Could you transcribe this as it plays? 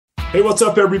Hey, what's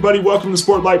up, everybody? Welcome to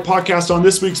Sportlight Podcast. On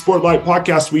this week's Sportlight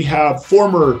Podcast, we have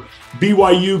former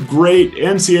BYU great,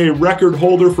 NCAA record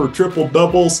holder for triple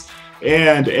doubles,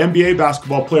 and NBA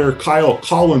basketball player Kyle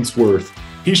Collinsworth.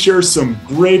 He shares some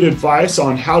great advice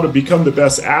on how to become the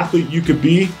best athlete you could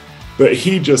be, but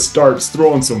he just starts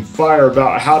throwing some fire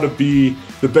about how to be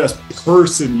the best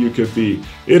person you could be.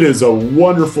 It is a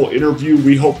wonderful interview.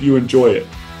 We hope you enjoy it.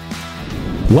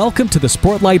 Welcome to the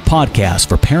Sportlight Podcast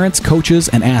for parents, coaches,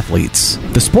 and athletes.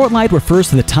 The Sportlight refers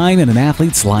to the time in an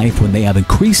athlete's life when they have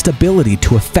increased ability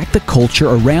to affect the culture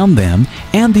around them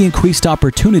and the increased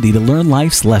opportunity to learn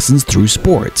life's lessons through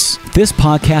sports. This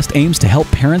podcast aims to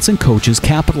help parents and coaches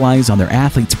capitalize on their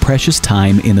athletes' precious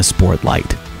time in the Sportlight.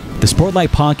 The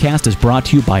Sportlight Podcast is brought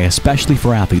to you by Especially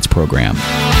for Athletes program.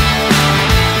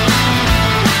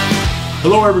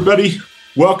 Hello, everybody.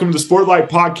 Welcome to Sportlight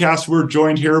Podcast. We're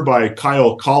joined here by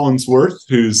Kyle Collinsworth,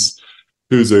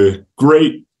 who's a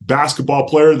great basketball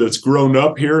player that's grown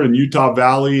up here in Utah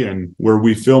Valley, and where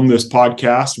we filmed this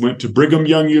podcast, went to Brigham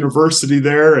Young University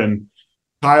there. And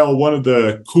Kyle, one of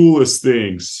the coolest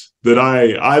things that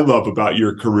I love about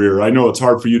your career, I know it's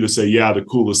hard for you to say, yeah, the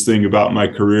coolest thing about my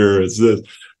career is this,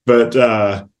 but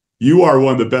you are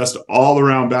one of the best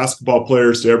all-around basketball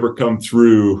players to ever come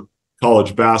through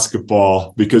college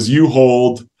basketball, because you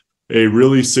hold a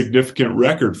really significant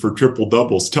record for triple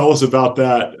doubles. Tell us about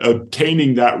that,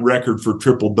 obtaining that record for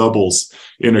triple doubles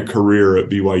in a career at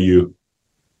BYU.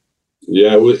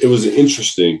 Yeah, it was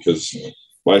interesting because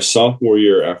my sophomore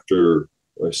year, after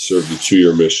I served the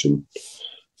 2-year mission,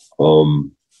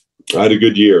 I had a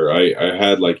good year. I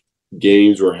had like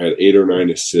games where I had 8 or 9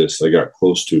 assists. I got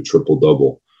close to a triple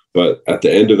double, but at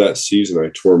the end of that season, I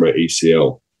tore my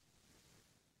ACL.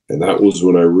 And that was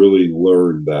when I really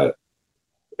learned that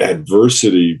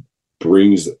adversity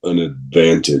brings an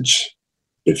advantage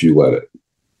if you let it.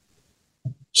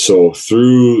 So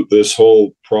through this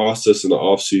whole process in the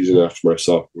offseason after my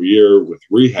sophomore year with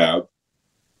rehab,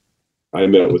 I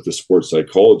met with the sports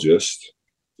psychologist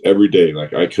every day.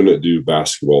 Like, I couldn't do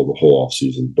basketball the whole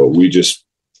offseason, but we just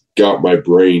got my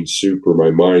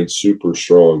mind super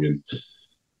strong. And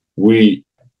we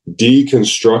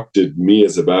deconstructed me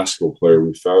as a basketball player.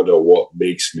 We found out what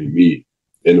makes me me,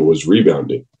 and it was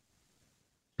rebounding.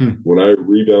 When I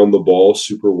rebound the ball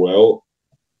super well,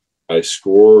 I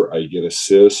score, I get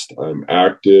assists, I'm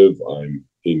active, I'm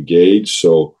engaged.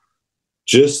 So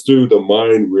just through the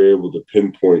mind, we're able to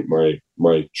pinpoint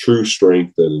my true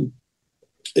strength, and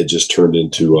it just turned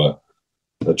into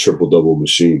a triple-double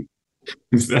machine.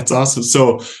 That's awesome.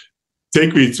 So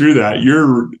take me through that.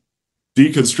 You're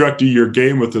deconstructing your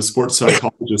game with a sports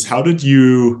psychologist. How did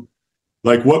you,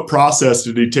 what process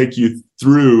did he take you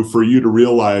through for you to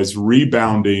realize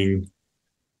rebounding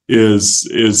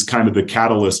is kind of the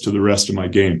catalyst to the rest of my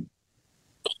game?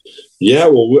 Yeah,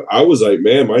 well, I was like,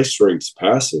 man, my strength's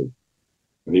passing.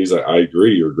 And he's like, I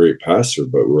agree, you're a great passer,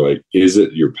 but we're like, is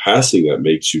it your passing that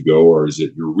makes you go, or is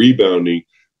it your rebounding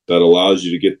that allows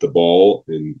you to get the ball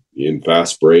in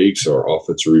fast breaks, or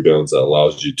offensive rebounds that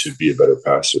allows you to be a better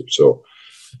passer? So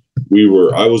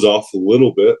I was off a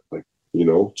little bit,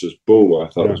 just boom. I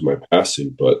thought it was my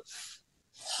passing, but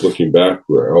looking back,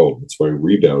 it's my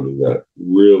rebounding that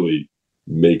really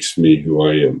makes me who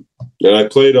I am. And I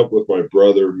played up with my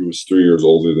brother, who was 3 years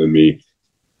older than me,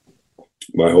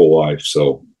 my whole life.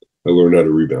 So I learned how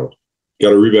to rebound. Got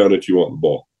to rebound if you want the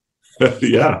ball.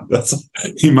 Yeah,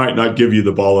 he might not give you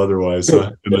the ball otherwise,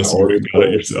 unless you got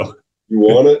it yourself. You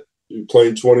want it? You're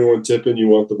playing 21 tipping, you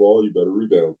want the ball, you better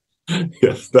rebound.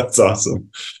 Yeah, that's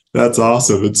awesome. That's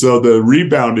awesome. And so the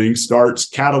rebounding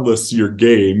catalysts your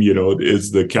game,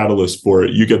 is the catalyst for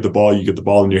it. You get the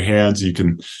ball in your hands, you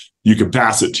can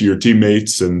pass it to your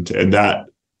teammates, and that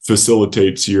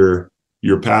facilitates your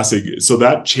passing. So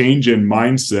that change in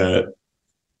mindset,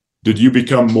 did you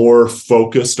become more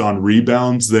focused on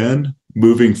rebounds then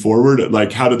moving forward?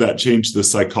 How did that change the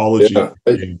psychology?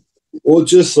 Yeah,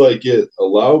 just like it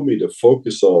allowed me to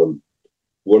focus on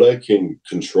what I can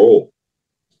control.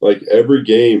 Like every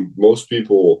game, most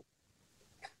people,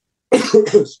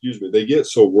 excuse me, they get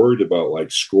so worried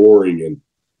about scoring and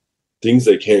things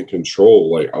they can't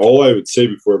control. Like, all I would say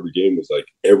before every game was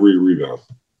every rebound.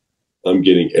 I'm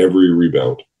getting every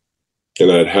rebound.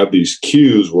 And I'd have these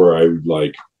cues where I would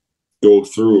go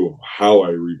through how I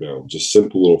rebound, just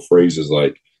simple little phrases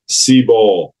like see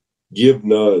ball, give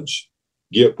nudge,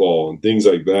 get ball, and things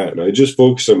like that. And I just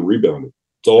focus on rebounding.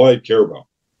 That's all I care about.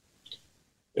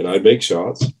 And I'd make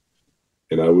shots,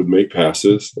 and I would make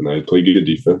passes, and I'd play good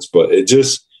defense. But it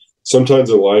just, sometimes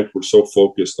in life, we're so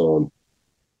focused on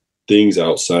things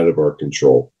outside of our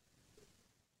control.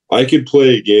 I could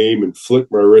play a game and flick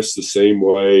my wrist the same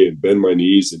way and bend my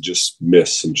knees and just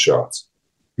miss some shots.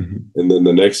 Mm-hmm. And then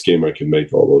the next game I can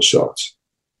make all those shots.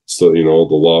 So, the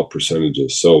law of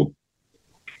percentages. So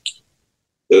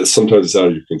sometimes it's out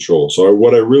of your control. So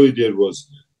what I really did was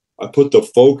I put the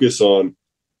focus on,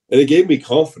 and it gave me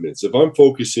confidence. If I'm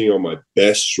focusing on my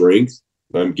best strength,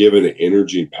 and I'm giving it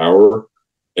energy and power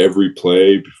every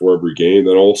play before every game,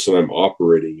 then all of a sudden I'm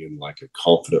operating in like a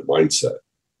confident mindset,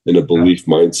 in a belief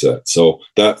mindset. So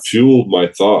that fueled my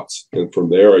thoughts. And from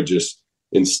there, I just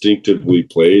instinctively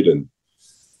played, and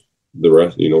the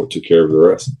rest, took care of the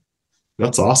rest.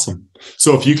 That's awesome.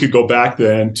 So if you could go back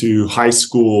then to high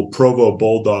school Provo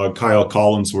Bulldog Kyle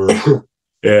Collinsworth,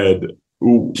 and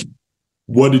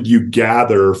what did you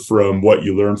gather from what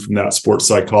you learned from that sports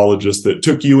psychologist that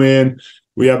took you in?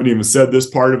 We haven't even said this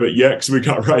part of it yet because we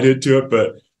got right into it,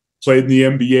 but played in the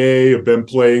NBA, have been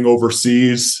playing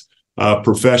overseas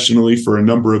professionally for a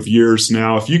number of years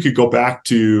now. If you could go back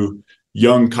to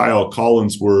young Kyle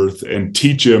Collinsworth and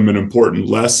teach him an important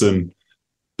lesson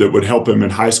that would help him in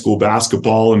high school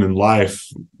basketball and in life,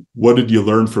 what did you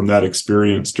learn from that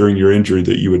experience during your injury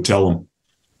that you would tell him?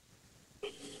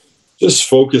 Just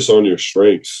focus on your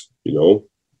strengths,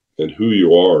 and who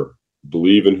you are.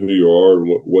 Believe in who you are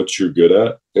and what you're good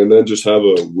at, and then just have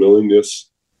a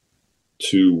willingness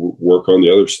to work on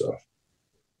the other stuff.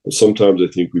 But sometimes I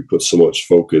think we put so much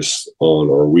focus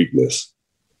on our weakness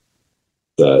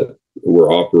that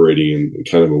we're operating in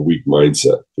kind of a weak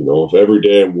mindset. If every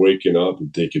day I'm waking up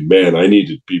and thinking, man, I need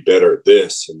to be better at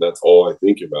this, and that's all I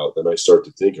think about, then I start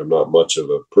to think I'm not much of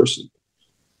a person.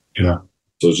 Yeah.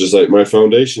 So it's just like my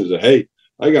foundation is that, hey,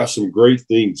 I got some great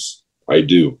things I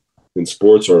do in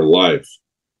sports or in life.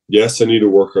 Yes, I need to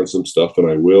work on some stuff, and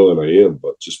I will, and I am,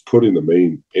 but just putting the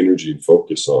main energy and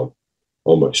focus on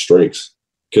my strengths,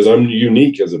 because I'm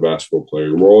unique as a basketball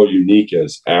player. We're all unique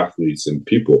as athletes and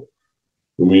people.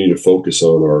 And we need to focus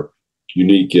on our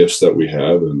unique gifts that we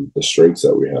have and the strengths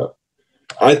that we have.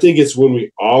 I think it's when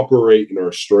we operate in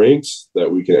our strengths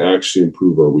that we can actually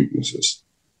improve our weaknesses.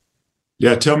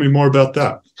 Yeah, tell me more about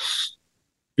that.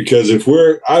 Because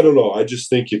I just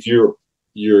think if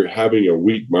you're having a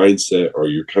weak mindset, or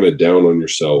you're kind of down on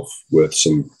yourself with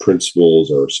some principles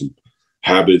or some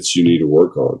habits you need to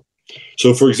work on.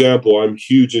 So, for example, I'm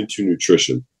huge into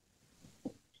nutrition.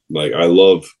 Like, I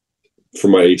love, for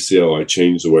my ACL, I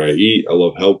changed the way I eat. I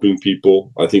love helping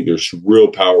people. I think there's real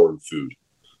power in food,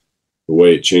 the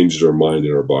way it changes our mind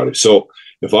and our body. So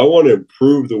if I want to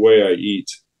improve the way I eat,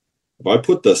 if I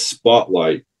put the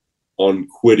spotlight on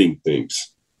quitting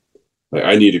things, like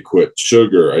I need to quit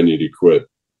sugar, I need to quit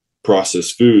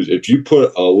processed foods. If you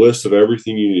put a list of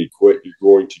everything you need to quit, you're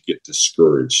going to get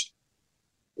discouraged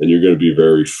and you're going to be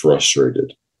very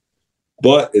frustrated.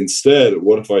 But instead,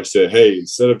 what if I said, hey,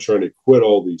 instead of trying to quit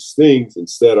all these things,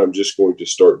 instead I'm just going to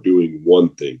start doing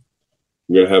one thing.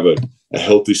 I'm going to have a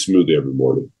healthy smoothie every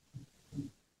morning.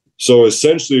 So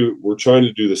essentially, we're trying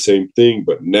to do the same thing,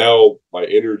 but now my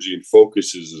energy and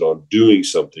focus is on doing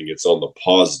something. It's on the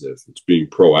positive. It's being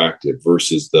proactive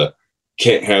versus the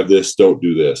can't have this, don't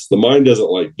do this. The mind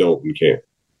doesn't like don't and can't.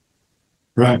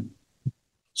 Right.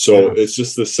 So it's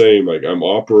just the same. Like I'm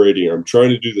trying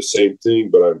to do the same thing,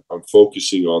 but I'm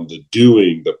focusing on the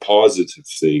doing, the positive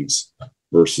things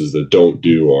versus the don't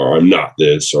do, or I'm not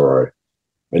this, or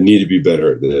I need to be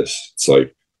better at this. It's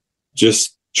like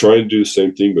just trying to do the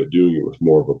same thing, but doing it with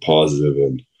more of a positive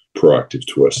and proactive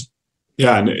twist.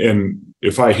 Yeah. And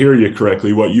if I hear you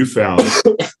correctly, what you found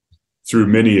through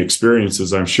many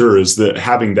experiences, I'm sure, is that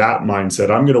having that mindset,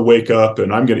 I'm going to wake up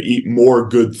and I'm going to eat more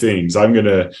good things. I'm going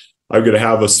to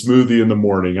have a smoothie in the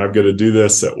morning. I'm going to do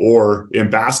this. Or in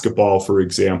basketball, for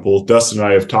example, Dustin and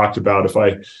I have talked about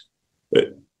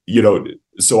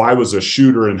so I was a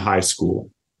shooter in high school,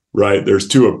 right? There's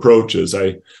two approaches.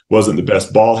 I wasn't the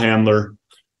best ball handler,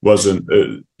 wasn't,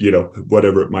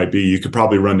 whatever it might be. You could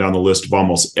probably run down the list of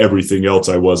almost everything else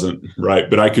I wasn't, right?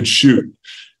 But I could shoot.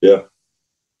 Yeah.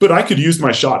 But I could use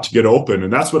my shot to get open.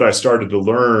 And that's what I started to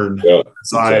learn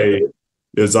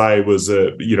as I was,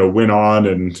 went on.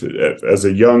 And as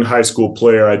a young high school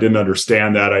player, I didn't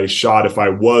understand that. I shot if I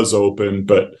was open,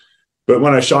 but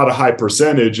when I shot a high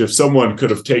percentage, if someone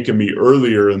could have taken me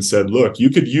earlier and said, look, you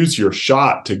could use your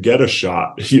shot to get a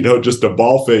shot, just a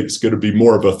ball fake is going to be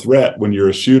more of a threat when you're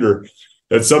a shooter.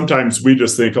 And sometimes we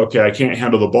just think, okay, I can't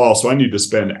handle the ball, so I need to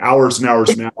spend hours and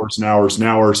hours and hours and hours and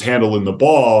hours handling the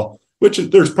ball, which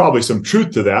there's probably some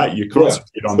truth to that. You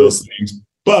concentrate on those things.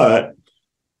 But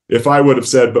if I would have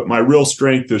said, but my real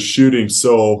strength is shooting,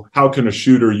 so how can a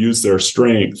shooter use their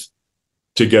strength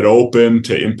to get open,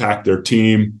 to impact their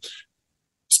team?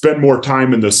 spend more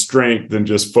time in the strength than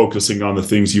just focusing on the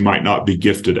things you might not be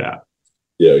gifted at.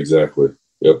 Yeah, exactly.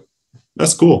 Yep.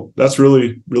 That's cool. That's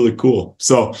really, really cool.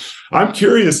 So I'm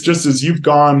curious, just as you've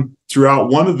gone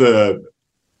throughout, one of the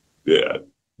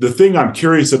thing I'm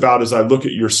curious about as I look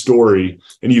at your story,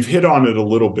 and you've hit on it a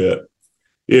little bit,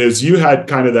 is you had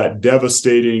kind of that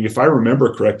devastating, if I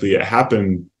remember correctly, it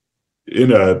happened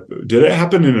did it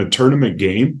happen in a tournament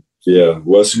game? Yeah,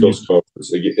 West Coast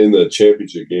Conference in the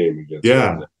championship game against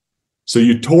Them. So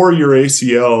you tore your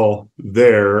ACL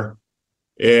there,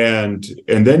 and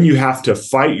then you have to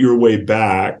fight your way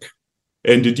back.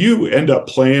 And did you end up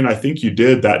playing? I think you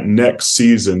did that next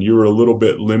season. You were a little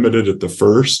bit limited at the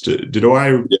first. Did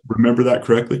I remember that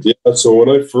correctly? Yeah. So when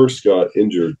I first got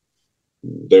injured,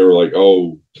 they were like,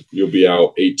 "Oh, you'll be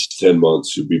out 8 to 10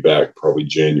 months. You'll be back probably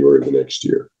January of the next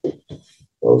year." I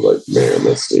was like, "Man,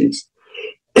 that stinks."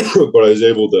 But I was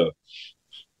able to,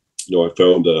 I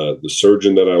found the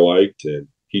surgeon that I liked, and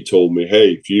he told me,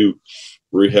 "Hey, if you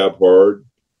rehab hard,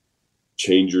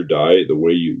 change your diet, the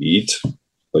way you eat,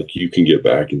 like you can get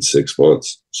back in 6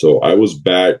 months." So I was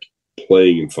back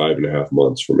playing in 5.5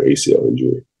 months from ACL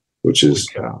injury, which is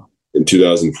in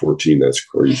 2014. That's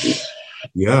crazy.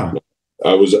 Yeah.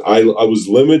 I was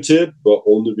limited, but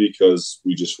only because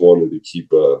we just wanted to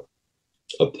keep a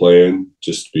plan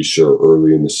just to be sure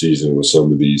early in the season with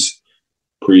some of these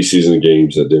preseason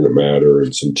games that didn't matter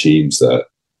and some teams that,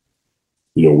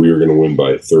 we were going to win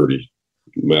by 30,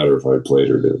 no matter if I played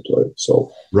or didn't play.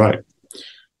 So, right.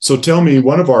 So tell me,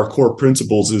 one of our core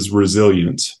principles is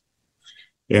resilience.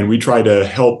 And we try to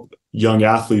help young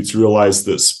athletes realize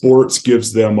that sports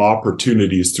gives them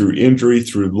opportunities through injury,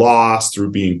 through loss,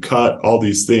 through being cut, all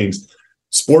these things.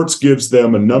 Sports gives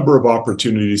them a number of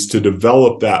opportunities to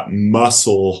develop that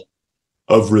muscle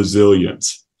of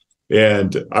resilience.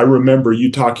 And I remember you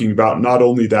talking about not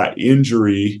only that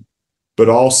injury, but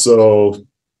also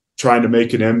trying to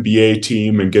make an NBA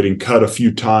team and getting cut a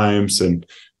few times and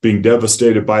being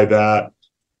devastated by that.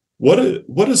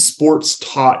 What has sports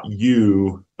taught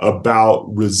you about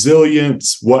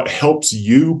resilience? What helps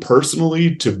you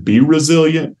personally to be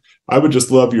resilient? I would just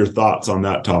love your thoughts on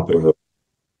that topic.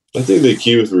 I think the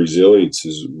key with resilience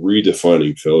is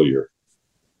redefining failure.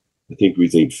 I think we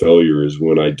think failure is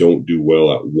when I don't do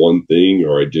well at one thing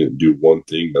or I didn't do one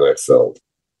thing that I failed.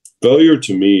 Failure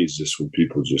to me is just when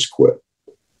people just quit.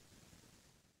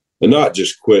 And not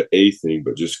just quit a thing,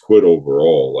 but just quit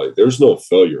overall. Like, there's no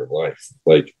failure in life.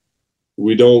 Like,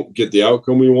 we don't get the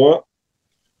outcome we want,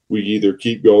 we either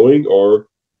keep going or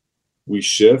we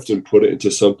shift and put it into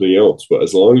something else. But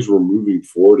as long as we're moving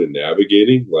forward and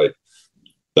navigating, like,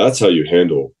 that's how you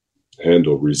handle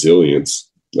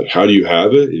resilience. Like, how do you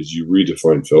have it is you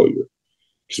redefine failure.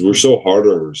 Because we're so hard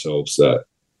on ourselves that,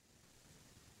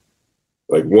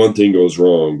 like, one thing goes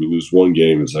wrong, we lose one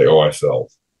game, it's like, oh, I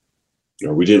failed.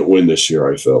 Or we didn't win this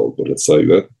year, I failed. But it's like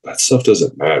that stuff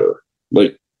doesn't matter.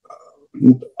 Like,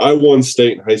 I won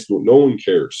state in high school. No one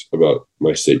cares about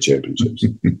my state championships.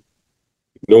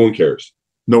 No one cares.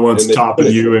 No one's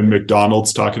topping you in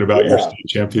McDonald's talking about your state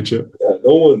championship. Yeah,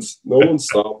 no one's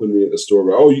stopping me at the store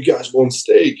about, oh, you guys won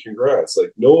state, congrats.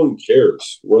 Like, no one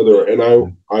cares whether. And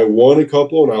I won a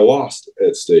couple and I lost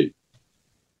at state,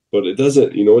 but it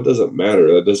doesn't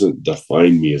matter. That doesn't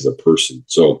define me as a person.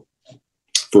 So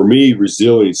for me,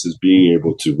 resilience is being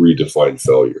able to redefine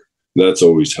failure. And that's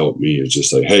always helped me. It's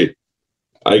just like, hey,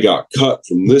 I got cut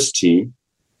from this team,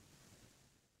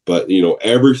 but,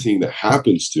 everything that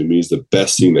happens to me is the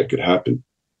best thing that could happen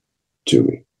to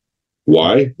me.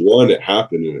 Why? One, it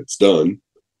happened and it's done.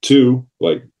 Two,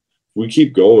 like, we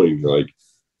keep going. Like,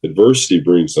 adversity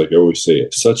brings, like I always say,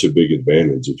 it's such a big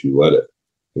advantage if you let it.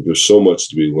 Like, there's so much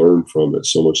to be learned from it,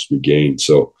 so much to be gained.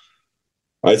 So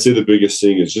I'd say the biggest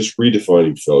thing is just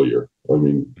redefining failure. I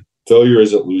mean, failure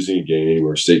isn't losing a game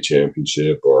or state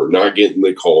championship or not getting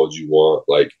the college you want.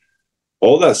 Like,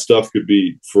 all that stuff could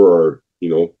be for our,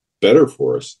 better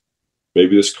for us.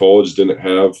 Maybe this college didn't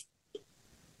have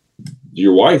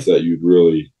your wife that you'd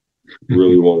really,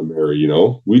 really want to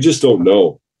marry, We just don't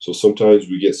know. So sometimes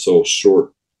we get so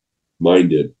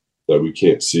short-minded that we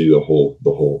can't see the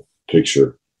whole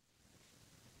picture.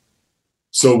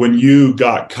 So when you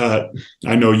got cut,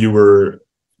 I know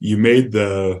you made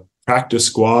the practice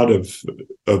squad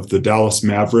of the Dallas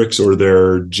Mavericks or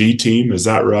their G team. Is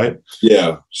that right?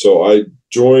 Yeah. So I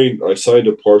signed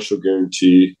a partial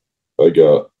guarantee. I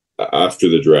got after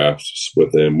the draft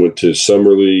with them, went to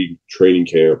summer league training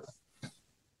camp,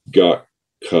 got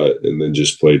cut, and then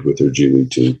just played with their G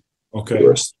League team. Okay. The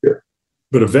rest of the year.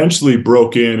 But eventually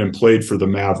broke in and played for the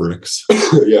Mavericks.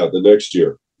 Yeah, the next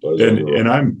year.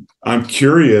 And I'm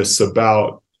curious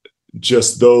about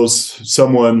just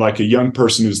someone like a young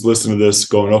person who's listening to this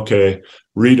going, okay,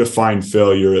 redefine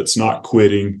failure. It's not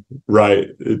quitting, right?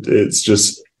 It's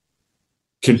just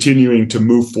continuing to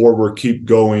move forward, keep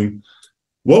going.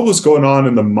 What was going on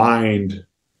in the mind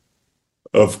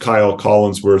of Kyle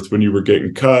Collinsworth when you were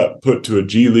getting cut, put to a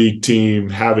G League team,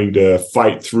 having to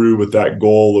fight through with that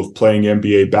goal of playing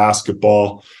NBA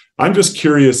basketball? I'm just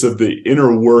curious of the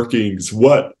inner workings,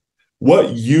 what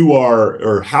you are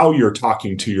or how you're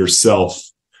talking to yourself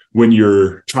when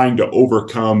you're trying to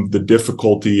overcome the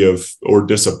difficulty or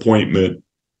disappointment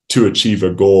to achieve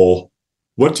a goal.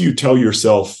 What do you tell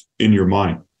yourself in your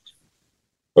mind?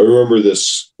 I remember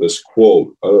this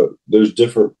quote. There's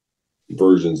different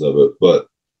versions of it, but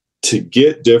to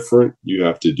get different, you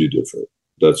have to do different.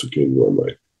 That's what came to my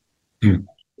mind.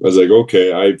 I was like,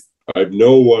 okay, I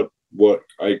know what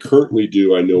I currently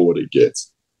do. I know what it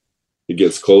gets. It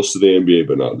gets close to the NBA,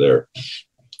 but not there.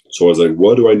 So I was like,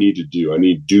 what do I need to do? I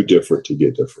need to do different to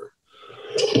get different.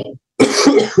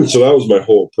 So that was my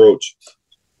whole approach.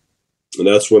 And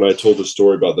that's when I told the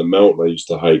story about the mountain I used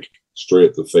to hike straight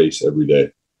up the face every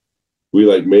day. We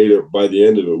made it, by the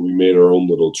end of it, we made our own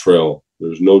little trail.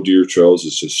 There's no deer trails.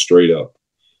 It's just straight up.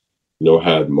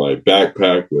 Had my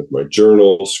backpack with my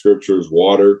journal, scriptures,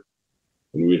 water,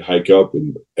 and we'd hike up,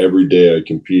 and every day I'd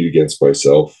compete against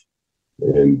myself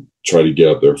and try to get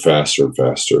up there faster and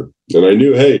faster. And I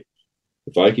knew, hey,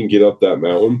 if I can get up that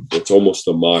mountain, it's almost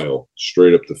a mile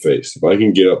straight up the face. If I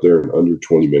can get up there in under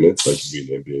 20 minutes, I can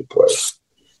be an NBA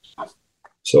player.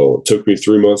 So it took me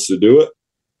 3 months to do it,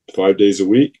 5 days a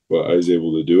week, but I was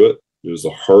able to do it. It was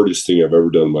the hardest thing I've ever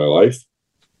done in my life.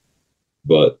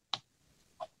 But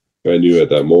I knew at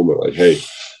that moment, hey,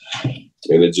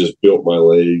 and it just built my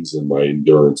legs and my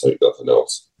endurance like nothing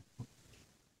else.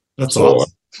 That's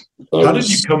awesome. How did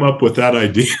you come up with that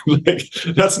idea?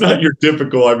 That's not your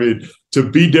typical, to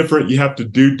be different, you have to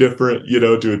do different,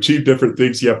 to achieve different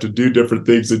things, you have to do different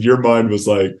things. And your mind was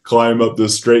like, climb up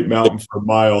this straight mountain for a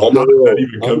mile. I'm a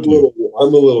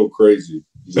little crazy,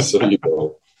 just so you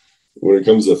know. When it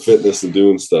comes to fitness and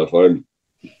doing stuff,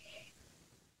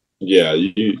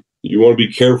 you want to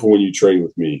be careful when you train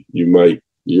with me.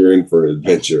 You're in for an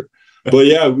adventure. But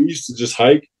yeah, we used to just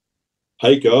hike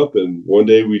up, and one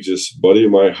day buddy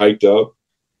of mine hiked up.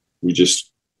 We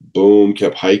just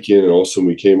kept hiking, and all of a sudden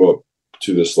we came up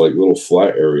to this little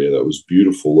flat area that was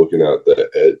beautiful, looking at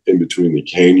in between the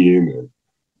canyon,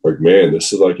 and man,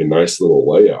 this is a nice little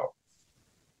layout.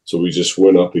 So we just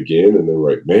went up again, and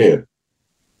then man,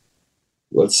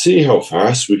 let's see how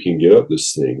fast we can get up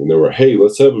this thing. And they were, hey,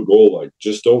 let's have a goal.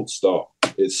 Just don't stop.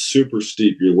 It's super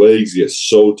steep. Your legs get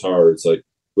so tired. It's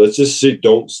let's just say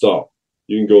don't stop.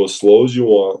 You can go as slow as you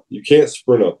want. You can't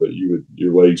sprint up it.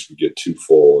 Your legs would get too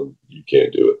full and you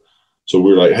can't do it. So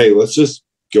we're like, hey, let's just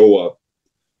go up.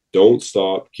 Don't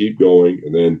stop. Keep going.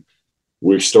 And then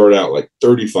we start out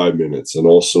 35 minutes, and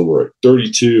all of a sudden we're at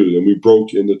 32. Then we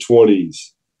broke in the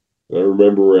 20s. And I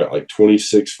remember we're at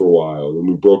 26 for a while. Then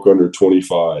we broke under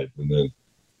 25. And then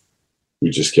we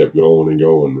just kept going and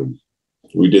going. And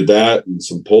we did that and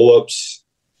some pull-ups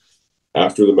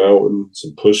after the mountain,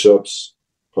 some push-ups,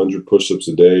 100 push-ups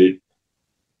a day.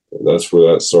 And that's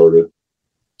where that started.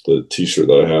 The T-shirt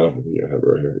that I have it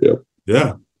right here. Yep.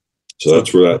 Yeah. So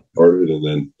that's where that started, and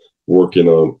then working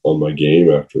on my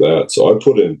game after that. So I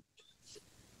put in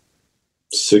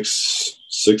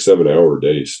 7 hour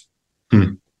days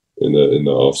in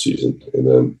the off season, and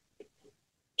then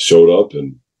showed up,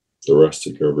 and the rest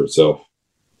took care of itself.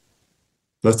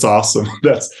 That's awesome.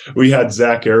 We had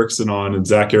Zach Erickson on, and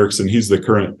Zach Erickson, he's the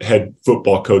current head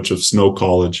football coach of Snow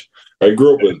College. I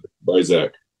grew up by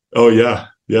Zach. Oh yeah.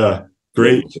 Yeah.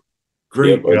 Great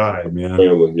guy, man.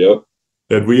 Family, yep.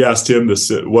 And we asked him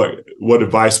what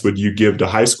advice would you give to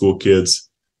high school kids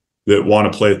that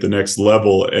want to play at the next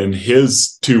level? And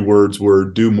his 2 words were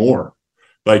do more.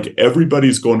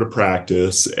 Everybody's going to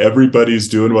practice. Everybody's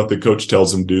doing what the coach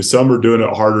tells them to do. Some are doing it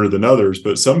harder than others,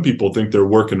 but some people think they're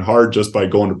working hard just by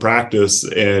going to practice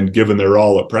and giving their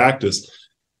all at practice.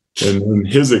 And in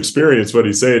his experience, what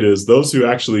he said is those who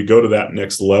actually go to that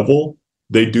next level,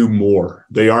 they do more.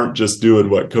 They aren't just doing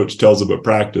what coach tells them at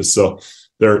practice. So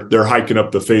they're hiking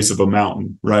up the face of a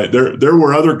mountain, right? There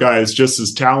were other guys just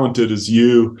as talented as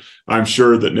you, I'm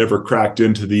sure, that never cracked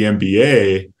into the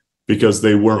NBA because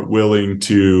they weren't willing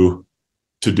to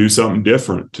do something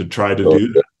different, to try to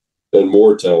do that. And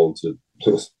more talented.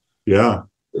 Yeah,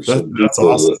 that's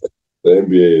awesome. The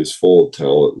NBA is full of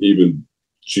talent, even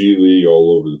G League,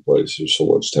 all over the place. There's so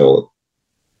much talent.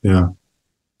 Yeah.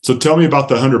 So tell me about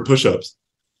the 100 push-ups.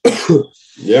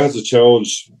 Yeah, it's a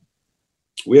challenge.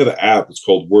 We have an app. It's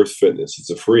called Worth Fitness. It's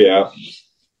a free app.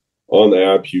 on the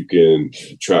app, you can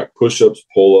track push-ups,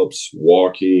 pull-ups,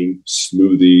 walking,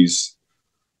 smoothies,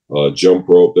 jump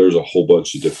rope. There's a whole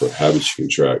bunch of different habits you can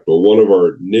track. But one of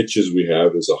our niches we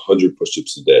have is 100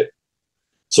 push-ups a day.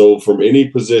 So from any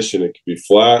position, it can be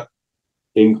flat,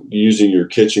 using your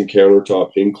kitchen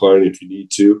countertop, incline if you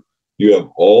need to. You have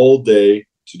all day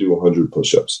to do 100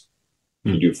 push-ups.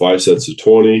 You do 5 sets of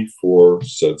 20, 4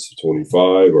 sets of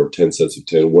 25, or 10 sets of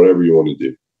 10, whatever you want to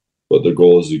do. But the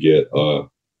goal is to get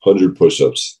 100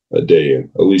 push-ups a day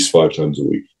in, at least 5 times a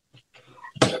week.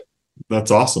 That's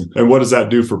awesome. And what does that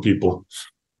do for people?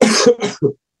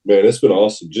 Man, it's been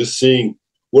awesome. Just seeing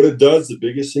what it does, the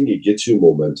biggest thing, it gets you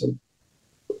momentum.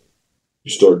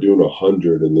 You start doing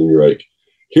 100, and then you're like,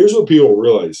 here's what people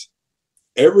realize.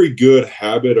 Every good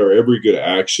habit or every good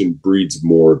action breeds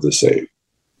more of the same.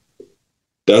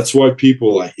 That's why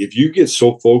people, like, if you get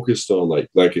so focused on,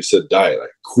 like I said, diet,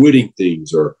 like quitting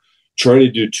things or trying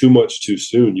to do too much too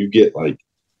soon, you get like,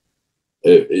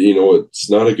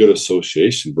 it's not a good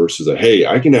association versus hey,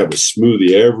 I can have a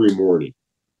smoothie every morning.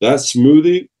 That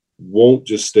smoothie won't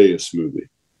just stay a smoothie.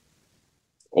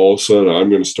 All of a sudden, I'm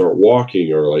going to start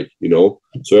walking or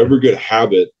so every good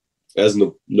habit, as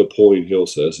Napoleon Hill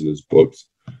says in his books,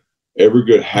 every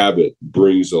good habit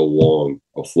brings along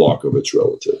a flock of its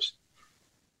relatives.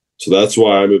 So that's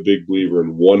why I'm a big believer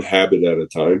in one habit at a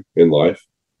time in life.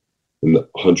 And the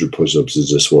 100 push-ups is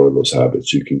just one of those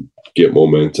habits. You can get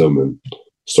momentum and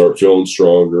start feeling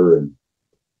stronger. And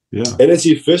it's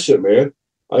efficient, man.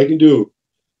 I can do,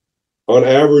 on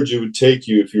average, it would take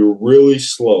you, if you're really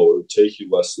slow, it would take you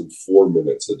less than 4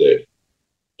 minutes a day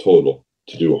total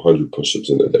to do 100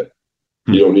 push-ups in a day.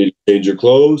 You don't need to change your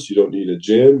clothes. You don't need a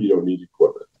gym. You don't need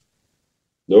equipment.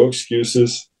 No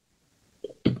excuses.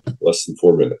 Less than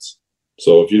 4 minutes.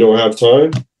 So if you don't have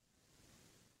time,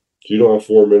 if you don't have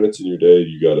 4 minutes in your day,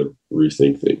 you got to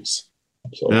rethink things.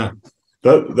 So yeah,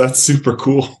 that's super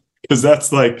cool, because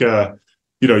that's like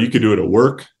you could do it at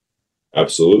work.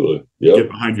 Absolutely. Yep. Get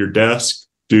behind your desk,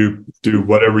 do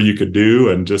whatever you could do,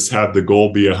 and just have the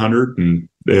goal be 100.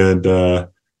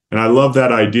 And I love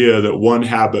that idea that one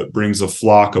habit brings a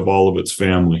flock of all of its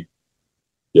family.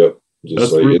 Yep.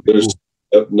 Just like really there's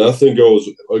cool. Nothing goes.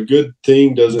 A good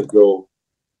thing doesn't go.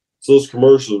 It's those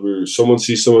commercials where someone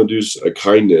sees someone do a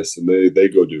kindness and they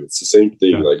go do it. It's the same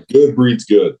thing. Yeah. Like good breeds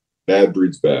good, bad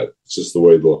breeds bad. It's just the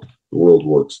way the world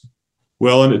works.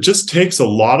 Well, and it just takes a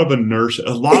lot of inertia,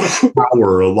 a lot of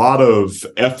power, a lot of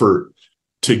effort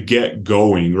to get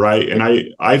going, right? And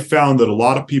I found that a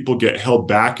lot of people get held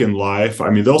back in life.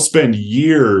 I mean, they'll spend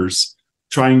years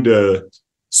trying to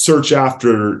search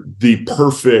after the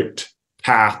perfect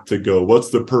path to go.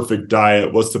 What's the perfect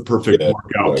diet? What's the perfect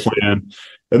workout plan?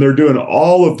 And they're doing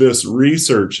all of this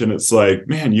research, and it's like,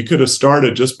 man, you could have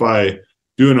started just by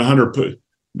doing 100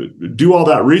 do all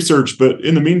that research, but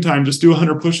in the meantime, just do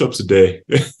 100 push-ups a day,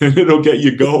 and it'll get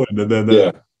you going. And then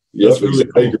that's really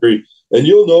cool. I agree. And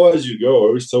you'll know as you go. I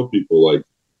always tell people, like,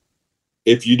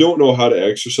 if you don't know how to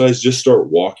exercise, just start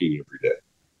walking every day.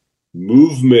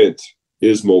 Movement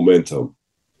is momentum.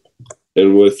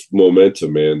 And with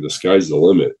momentum, man, the sky's the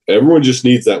limit. Everyone just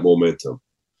needs that momentum.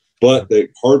 But the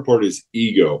hard part is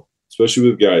ego, especially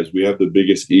with guys. We have the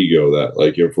biggest ego that,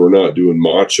 like, if we're not doing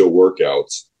macho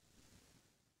workouts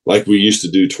like we used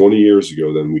to do 20 years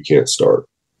ago, then we can't start.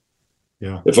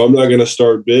 Yeah. If I'm not going to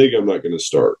start big, I'm not going to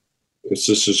start. It's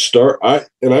just a start. I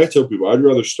tell people I'd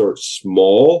rather start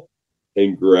small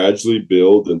and gradually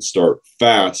build than start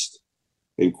fast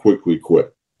and quickly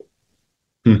quit.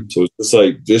 So it's just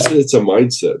like this. It's a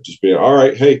mindset. Just being, all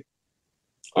right, hey,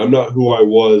 I'm not who I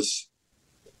was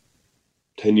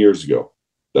 10 years ago.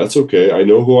 That's okay. I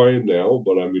know who I am now,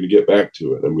 but I'm going to get back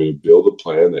to it. I'm going to build a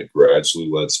plan that gradually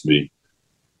lets me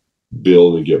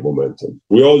build and get momentum.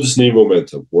 We all just need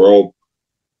momentum. We're all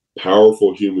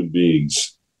powerful human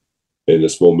beings, and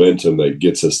it's momentum that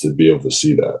gets us to be able to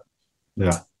see that.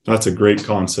 Yeah, that's a great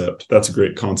concept.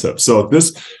 So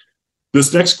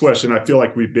this next question, I feel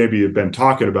like we maybe have been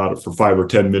talking about it for 5 or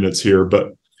 10 minutes here,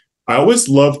 but I always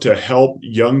love to help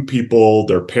young people,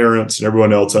 their parents, and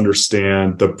everyone else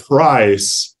understand the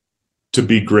price to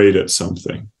be great at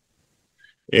something.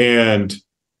 And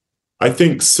I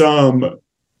think some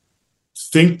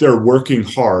think they're working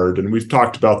hard, and we've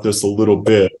talked about this a little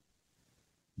bit,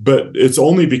 but it's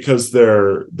only because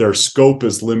their scope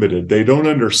is limited. They don't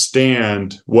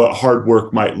understand what hard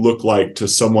work might look like to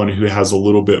someone who has a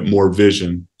little bit more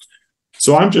vision.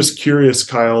 So I'm just curious,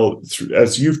 Kyle,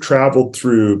 as you've traveled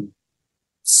through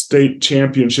state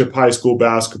championship high school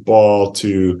basketball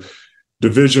to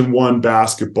Division I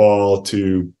basketball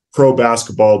to pro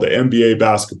basketball to NBA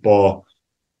basketball,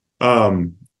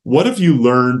 what have you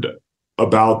learned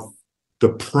about the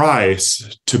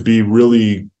price to be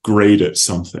really great at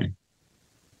something?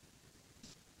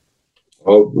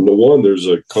 Number one, there's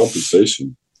a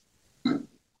compensation. And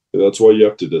that's why you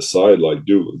have to decide, like,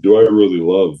 do I really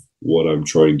love what I'm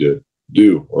trying to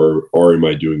do, or am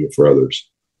I doing it for others?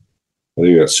 I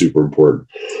think that's super important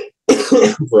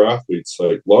for athletes.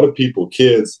 Like a lot of people,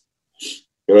 kids,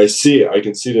 and I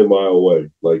can see it a mile away.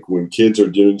 Like when kids are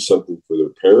doing something for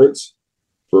their parents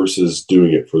versus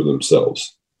doing it for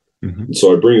themselves. Mm-hmm. And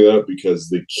so I bring it up because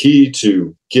the key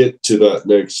to get to that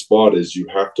next spot is you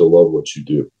have to love what you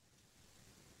do.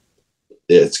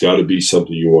 It's got to be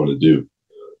something you want to do.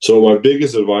 So my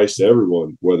biggest advice to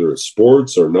everyone, whether it's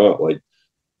sports or not, like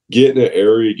get in an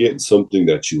area, get in something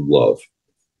that you love.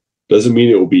 Doesn't mean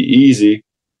it will be easy.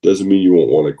 Doesn't mean you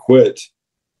won't want to quit,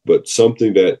 but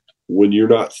something that when you're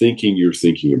not thinking, you're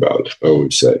thinking about it, I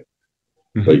always say.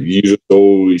 Mm-hmm. Like you're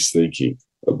always thinking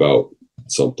about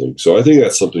something. So I think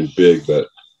that's something big that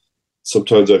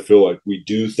sometimes I feel like we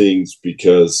do things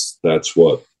because that's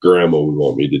what grandma would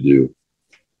want me to do.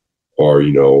 Or,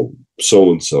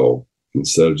 so-and-so,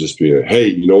 instead of just being, hey,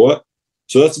 you know what?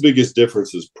 So that's the biggest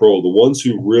difference is pro. The ones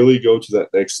who really go to that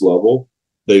next level,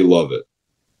 they love it.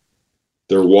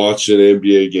 They're watching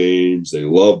NBA games. They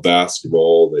love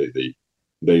basketball.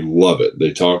 They love it.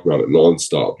 They talk about it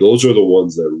nonstop. Those are the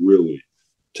ones that really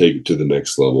take it to the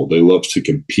next level. They love to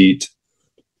compete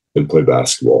and play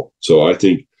basketball. So I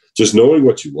think just knowing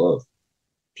what you love.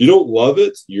 If you don't love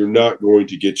it, you're not going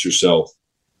to get yourself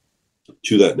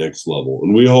to that next level.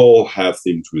 And we all have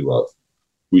things we love.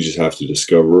 We just have to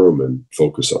discover them and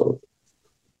focus on it.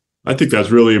 I think that's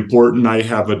really important. I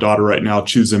have a daughter right now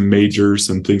choosing majors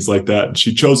and things like that. And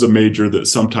she chose a major that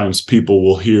sometimes people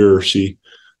will hear. She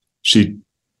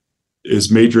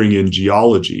is majoring in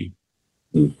geology.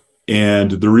 Mm.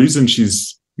 And the reason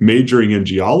she's majoring in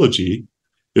geology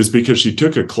is because she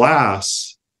took a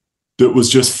class that was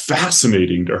just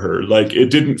fascinating to her. Like it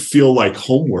didn't feel like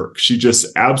homework. She just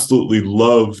absolutely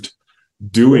loved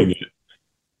doing it.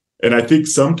 And I think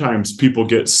sometimes people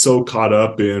get so caught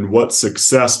up in what's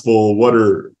successful, what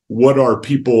are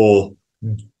people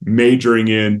majoring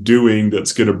in doing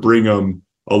that's going to bring them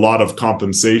a lot of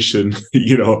compensation,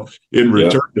 in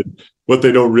return. Yeah. What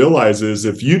they don't realize is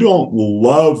if you don't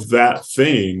love that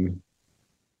thing,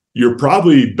 you're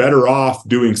probably better off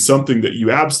doing something that you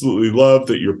absolutely love,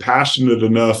 that you're passionate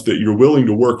enough, that you're willing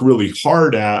to work really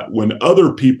hard at. When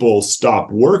other people stop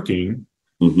working,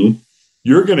 mm-hmm.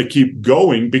 You're going to keep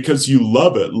going because you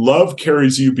love it. Love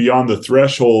carries you beyond the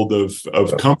threshold of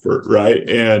comfort, right?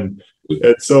 And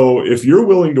so if you're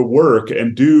willing to work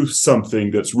and do something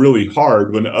that's really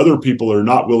hard when other people are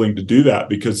not willing to do that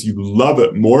because you love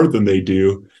it more than they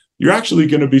do, you're actually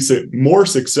going to be more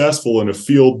successful in a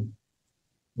field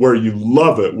where you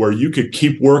love it, where you could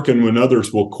keep working when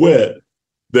others will quit,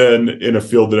 than in a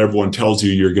field that everyone tells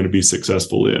you you're going to be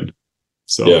successful in.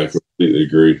 So yeah, I completely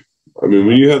agree. I mean,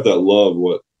 when you have that love,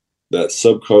 that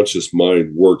subconscious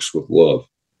mind works with love.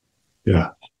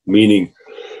 Yeah. Meaning,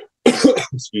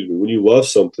 excuse me, when you love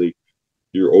something,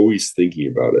 you're always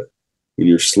thinking about it. When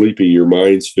you're sleeping, your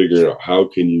mind's figuring out how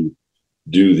can you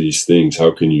do these things? How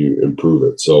can you improve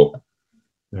it? So,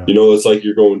 it's like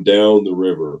you're going down the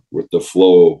river with the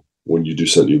flow when you do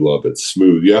something you love. It's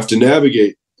smooth. You have to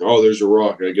navigate. Oh, there's a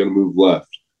rock. I got to move left.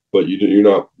 But you're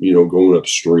not, going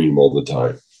upstream all the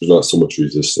time. There's not so much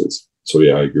resistance. So,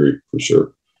 yeah, I agree for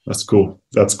sure. That's cool.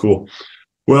 That's cool.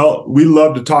 Well, we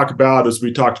love to talk about, as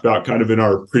we talked about kind of in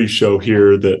our pre-show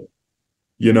here, that,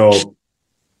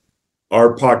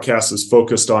 our podcast is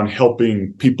focused on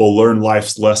helping people learn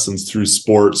life's lessons through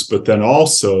sports, but then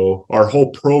also our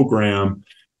whole program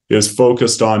is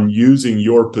focused on using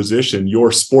your position,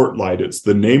 your spotlight. It's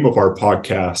the name of our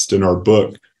podcast and our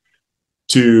book.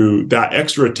 To that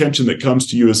extra attention that comes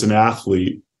to you as an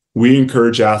athlete, we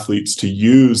encourage athletes to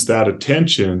use that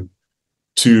attention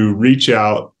to reach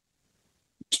out,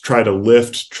 to try to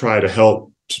lift, try to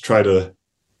help, to try to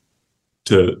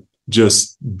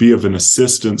just be of an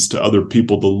assistance to other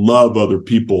people, to love other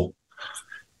people.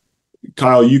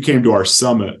 Kyle, you came to our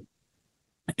summit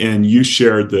and you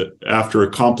shared that after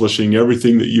accomplishing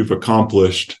everything that you've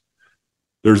accomplished,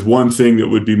 there's one thing that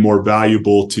would be more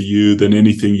valuable to you than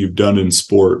anything you've done in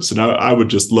sports. And I would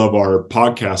just love our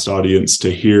podcast audience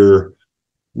to hear,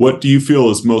 what do you feel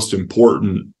is most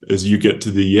important as you get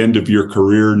to the end of your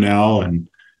career now and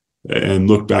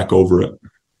look back over it?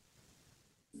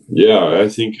 Yeah, I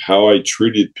think how I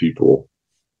treated people,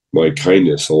 my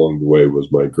kindness along the way was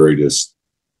my greatest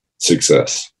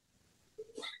success.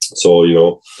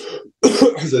 So,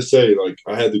 as I say, like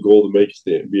I had the goal to make it to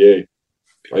the NBA.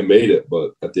 I made it,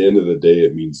 but at the end of the day,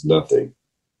 it means nothing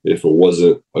if it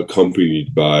wasn't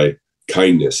accompanied by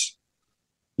kindness.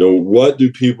 What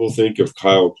do people think of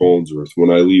Kyle Collinsworth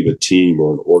when I leave a team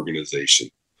or an organization?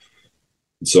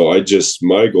 So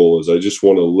my goal is I just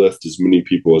want to lift as many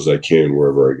people as I can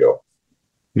wherever I go.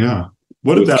 Yeah.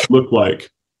 What did that look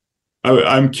like?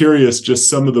 I'm curious, just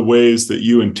some of the ways that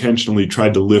you intentionally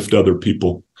tried to lift other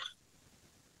people.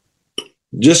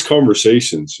 Just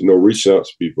conversations, reaching out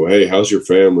to people. Hey, how's your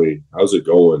family? How's it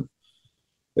going?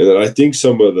 And then I think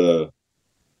some of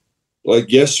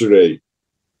like yesterday,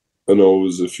 I know it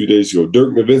was a few days ago,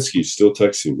 Dirk Nowitzki's still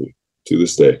texting me to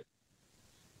this day,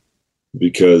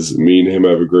 because me and him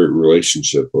have a great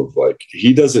relationship of like,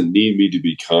 he doesn't need me to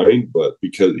be kind, but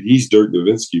because he's Dirk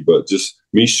Nowitzki, but just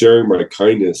me sharing my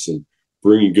kindness and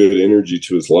bringing good energy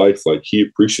to his life, like he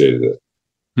appreciated it.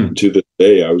 To this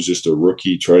day, I was just a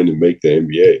rookie trying to make the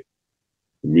NBA.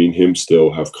 Me and him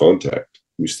still have contact.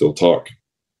 We still talk,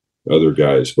 other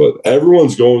guys, but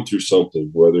everyone's going through something,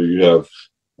 whether you have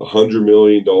 $100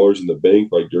 million in the bank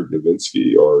like Dirk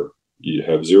Nowitzki or you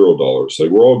have $0. Like,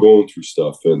 we're all going through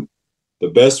stuff. And the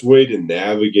best way to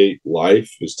navigate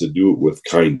life is to do it with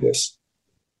kindness.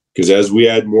 Because as we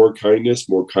add more kindness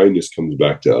comes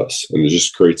back to us. And it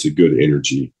just creates a good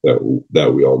energy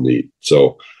that we all need.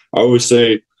 So I always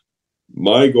say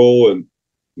my goal and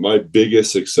my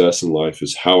biggest success in life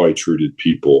is how I treated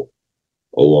people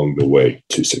along the way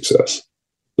to success.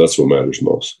 That's what matters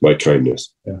most, my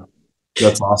kindness. Yeah,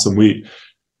 that's awesome.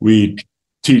 We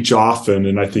teach often,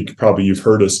 and I think probably you've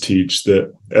heard us teach,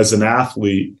 that as an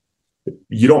athlete,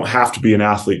 you don't have to be an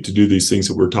athlete to do these things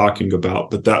that we're talking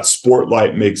about, but that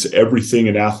spotlight makes everything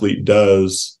an athlete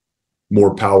does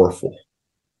more powerful,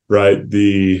 right?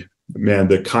 The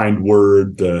kind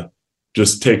word, the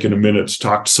just taking a minute to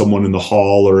talk to someone in the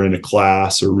hall or in a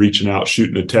class, or reaching out,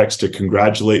 shooting a text to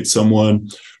congratulate someone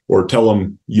or tell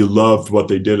them you loved what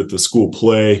they did at the school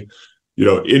play,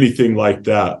 anything like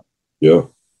that. Yeah.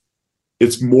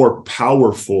 It's more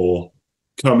powerful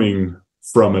coming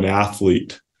from an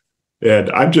athlete. And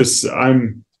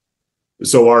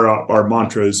so our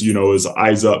mantra is, is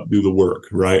eyes up, do the work,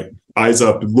 right? Eyes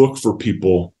up, look for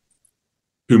people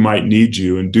who might need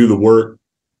you and do the work,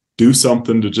 do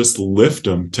something to just lift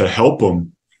them, to help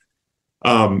them.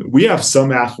 We have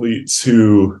some athletes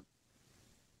who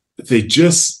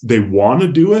they want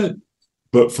to do it,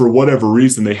 but for whatever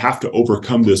reason, they have to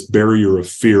overcome this barrier of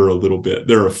fear a little bit.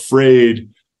 They're afraid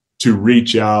to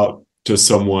reach out to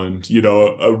someone,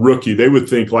 a rookie. They would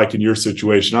think, like in your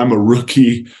situation, I'm a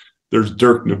rookie. There's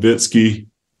Dirk Nowitzki.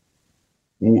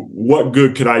 What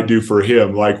good could I do for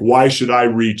him? Like, why should I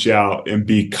reach out and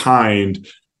be kind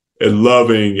and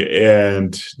loving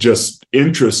and just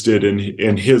interested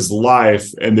in his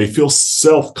life? And they feel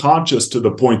self-conscious to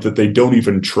the point that they don't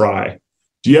even try.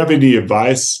 Do you have any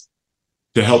advice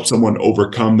to help someone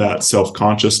overcome that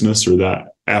self-consciousness or that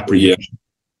apprehension? Yeah.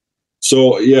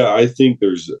 So, I think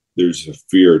there's a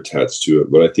fear attached to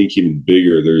it, but I think even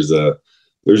bigger, there's a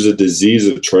disease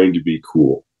of trying to be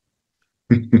cool.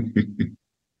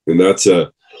 And that's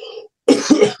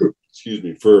excuse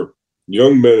me, for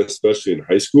young men, especially in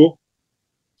high school,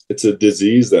 it's a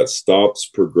disease that stops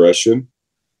progression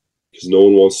because no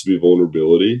one wants to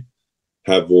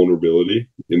have vulnerability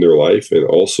in their life. And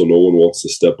also no one wants to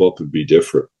step up and be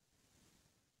different,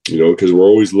 because we're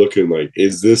always looking like,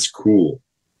 is this cool?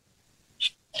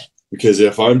 Because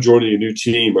if I'm joining a new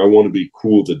team, I want to be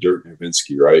cool to Dirk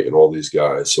Nowitzki, right? And all these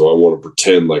guys. So I want to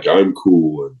pretend like I'm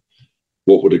cool. And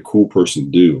what would a cool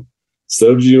person do?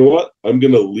 Instead of, you know what? I'm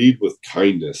going to lead with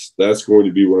kindness. That's going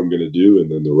to be what I'm going to do. And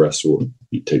then the rest will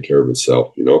take care of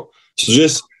itself, So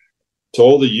just to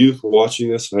all the youth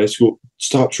watching this in high school,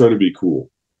 stop trying to be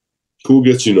cool. Cool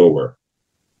gets you nowhere.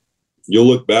 You'll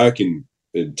look back in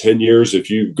 10 years, if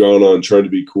you've gone on trying to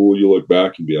be cool, you'll look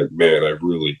back and be like, man, I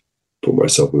really put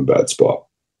myself in a bad spot.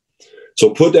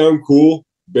 So put down cool,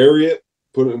 bury it,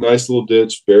 put it in a nice little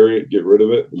ditch, bury it, get rid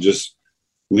of it, and just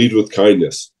lead with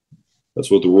kindness. That's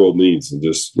what the world needs. And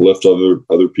just lift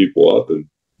other people up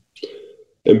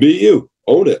and be you.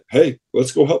 Own it. Hey,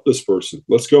 let's go help this person.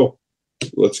 Let's go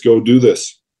do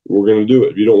this. We're going to do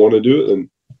it. If you don't want to do it,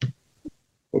 then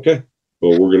okay.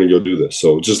 Well, we're going to go do this.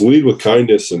 So just lead with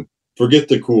kindness and forget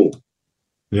the cool.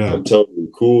 Yeah. I'm telling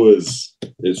you, cool is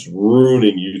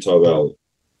ruining Utah Valley.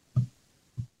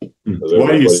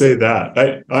 Why do you say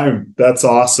that? That's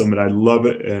awesome, and I love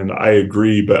it, and I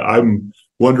agree. But I'm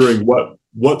wondering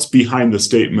what's behind the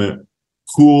statement,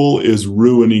 cool is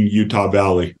ruining Utah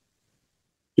Valley.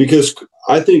 Because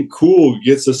I think cool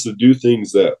gets us to do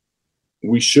things that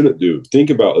we shouldn't do. Think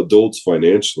about adults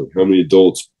financially. How many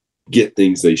adults get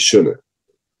things they shouldn't?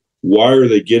 Why are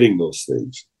they getting those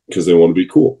things? Because they want to be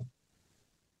cool.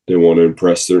 They want to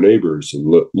impress their neighbors and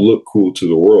look cool to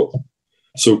the world.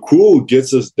 So cool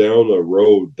gets us down a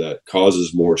road that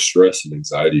causes more stress and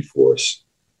anxiety for us.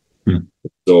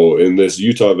 So in this,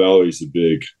 Utah Valley is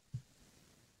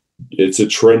it's a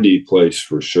trendy place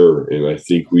for sure. And I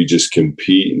think we just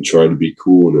compete and try to be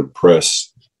cool and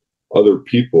impress other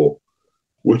people,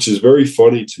 which is very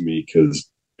funny to me because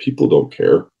people don't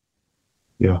care.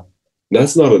 Yeah.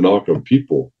 That's not a knock on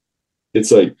people.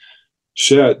 It's like,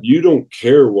 Shat, you don't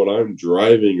care what I'm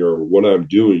driving or what I'm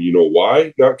doing. You know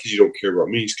why? Not because you don't care about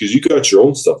me. It's because you got your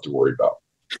own stuff to worry about.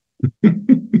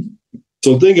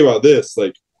 So think about this.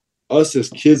 Like, us as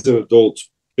kids and adults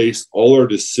base all our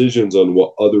decisions on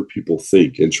what other people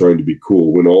think and trying to be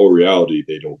cool, when in all reality,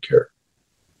 they don't care.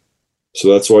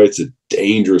 So that's why it's a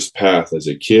dangerous path as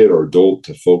a kid or adult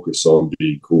to focus on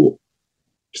being cool.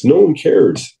 Because no one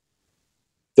cares.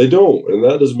 They don't. And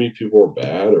that doesn't mean people are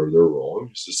bad or they're wrong.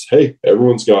 It's just, hey,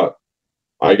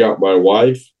 I got my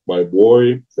wife, my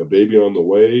boy, a baby on the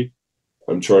way.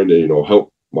 I'm trying to,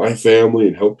 help my family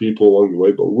and help people along the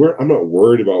way. But I'm not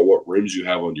worried about what rims you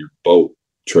have on your boat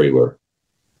trailer.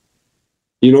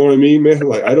 You know what I mean, man?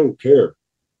 Like, I don't care.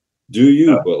 Do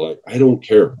you? But like, I don't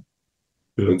care.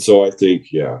 Yeah. And so I think,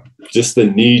 just the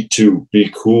need to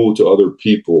be cool to other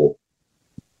people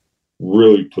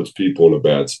really puts people in a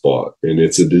bad spot, and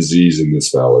it's a disease in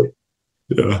this valley.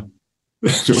 Yeah.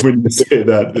 When you say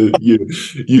that,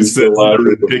 you said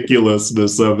the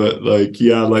ridiculousness of it. Like,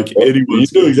 anyone. You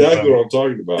know exactly what I'm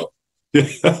talking about.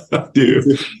 Yeah, I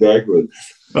do. Exactly.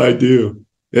 I do.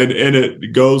 And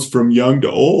it goes from young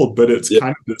to old, but it's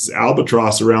kind of this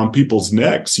albatross around people's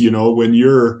necks, when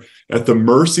you're at the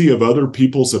mercy of other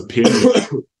people's opinions.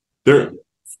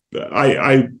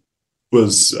 I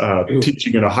was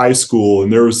teaching at a high school,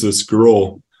 and there was this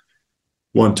girl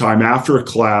one time after a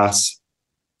class.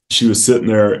 She was sitting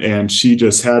there and she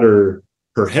just had her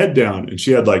head down, and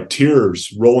she had like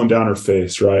tears rolling down her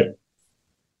face, right?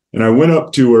 And I went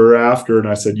up to her after and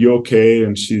I said, "You okay?"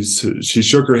 And she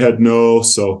shook her head no.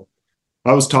 So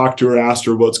I was talking to her, asked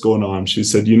her what's going on. She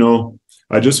said,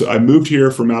 I moved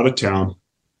here from out of town,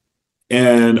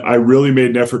 and I really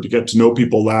made an effort to get to know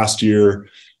people last year,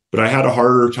 but I had a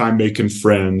harder time making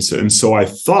friends. And so I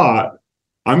thought,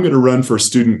 I'm going to run for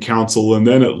student council, and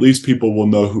then at least people will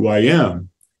know who I am.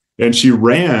 And she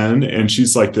ran, and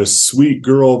she's like this sweet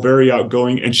girl, very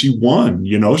outgoing, and she won.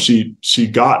 She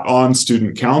got on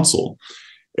student council.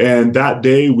 And that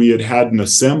day we had an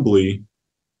assembly,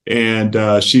 and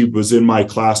she was in my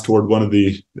class toward one of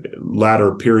the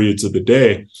latter periods of the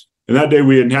day. And that day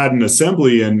we had an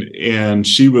assembly, and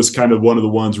she was kind of one of the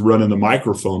ones running the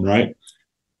microphone, right?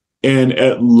 And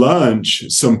at lunch,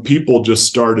 some people just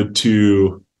started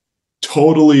to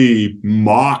totally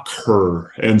mock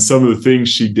her and some of the things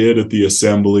she did at the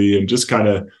assembly, and just kind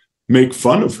of make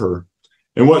fun of her.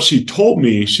 And what she told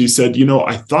me, she said,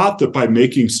 I thought that by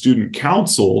making student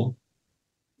council,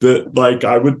 that like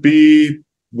I would be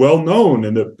well known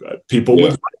and that people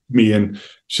would like me. And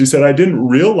she said, I didn't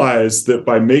realize that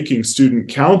by making student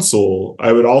council,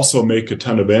 I would also make a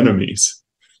ton of enemies.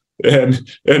 And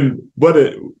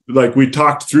we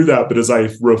talked through that, but as I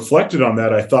reflected on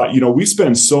that, I thought, we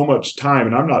spend so much time,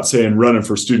 and I'm not saying running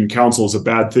for student council is a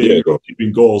bad thing,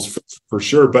 keeping goals for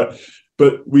sure, but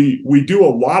we do a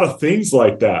lot of things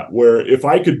like that, where if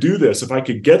I could do this, if I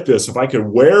could get this, if I could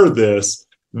wear this,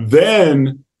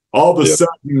 then all of a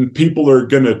sudden people are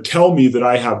going to tell me that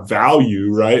I have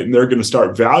value, right? And they're going to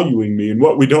start valuing me. And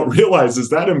what we don't realize is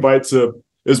that invites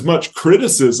as much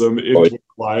criticism into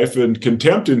our life and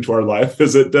contempt into our life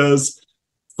as it does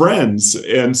friends.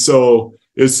 And so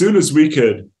as soon as we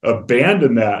could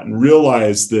abandon that and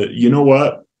realize that,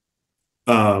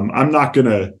 I'm not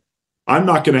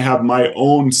going to have my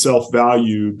own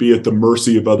self-value be at the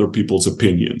mercy of other people's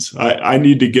opinions. I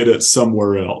need to get it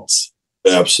somewhere else.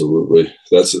 Absolutely.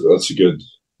 That's a good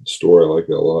story. I like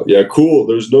that a lot. Yeah. Cool.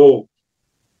 There's no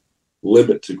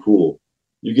limit to cool.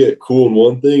 You get cool in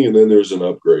one thing, and then there's an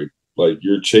upgrade. Like,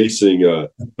 you're chasing a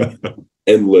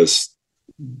endless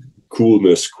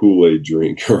coolness Kool-Aid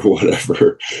drink or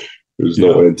whatever. There's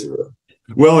no end to it.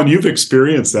 Well, and you've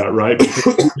experienced that, right?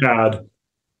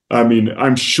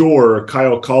 I'm sure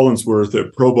Kyle Collinsworth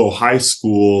at Provo High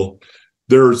School,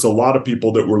 there's a lot of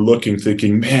people that were looking,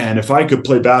 thinking, man, if I could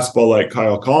play basketball like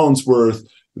Kyle Collinsworth,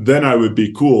 then I would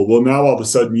be cool. Well, now all of a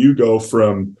sudden you go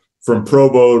from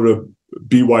Provo to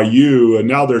BYU, and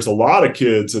now there's a lot of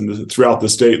kids throughout the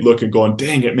state looking, going,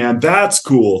 dang it, man, that's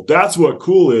cool. That's what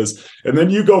cool is. And then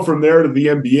you go from there to the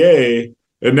NBA,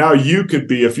 and now you could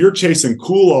be, if you're chasing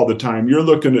cool all the time, you're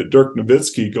looking at Dirk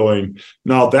Nowitzki going,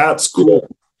 now that's cool.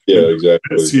 Yeah,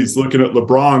 exactly. He's looking at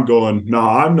LeBron going,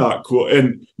 "Nah, I'm not cool."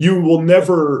 And you will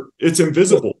never. It's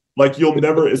invisible. Like you'll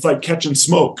never. It's like catching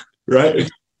smoke, right?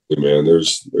 Man,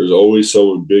 there's always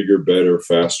someone bigger, better,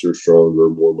 faster, stronger,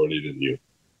 more money than you.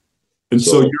 And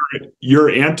so your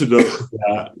antidote to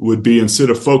that would be, instead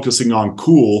of focusing on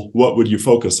cool, what would you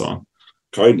focus on?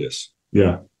 Kindness.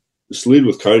 Yeah. Just lead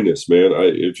with kindness, man.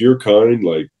 If you're kind,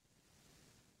 like,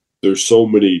 there's so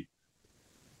many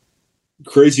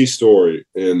crazy story.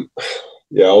 And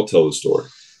yeah, I'll tell the story.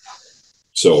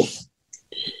 So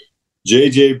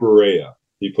JJ Barea,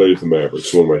 he played with the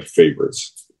Mavericks, one of my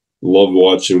favorites. Loved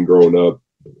watching him growing up.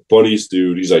 Funniest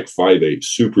dude. He's like 5'8",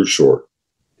 super short.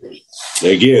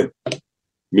 Again,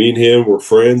 me and him were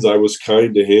friends. I was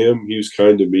kind to him. He was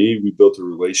kind to me. We built a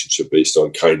relationship based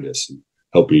on kindness and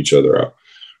helping each other out.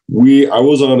 I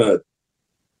was on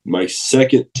my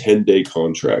second 10-day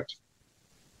contract.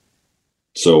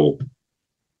 So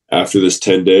after this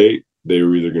 10-day, they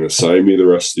were either going to sign me the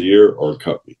rest of the year or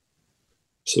cut me.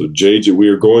 So JJ, we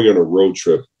were going on a road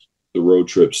trip. The road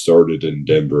trip started in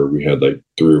Denver. We had like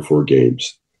 3 or 4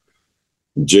 games.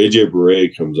 JJ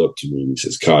Beret comes up to me and he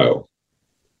says, "Kyle,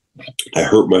 I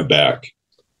hurt my back."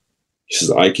 He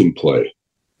says, "I can play,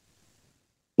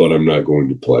 but I'm not going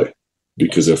to play.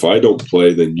 Because if I don't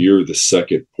play, then you're the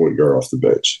second point guard off the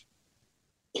bench,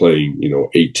 playing,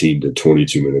 18 to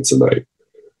 22 minutes a night."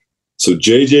 So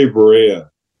JJ Barea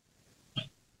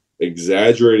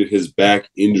exaggerated his back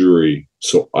injury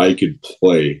so I could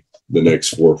play the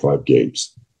next 4 or 5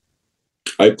 games.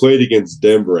 I played against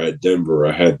Denver at Denver.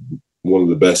 I had one of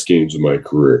the best games of my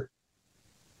career.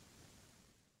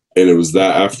 And it was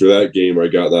that after that game, I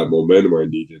got that momentum I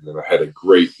needed, and I had a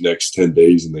great next 10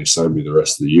 days, and they signed me the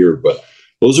rest of the year. But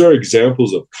those are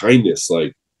examples of kindness.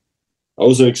 Like, I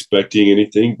wasn't expecting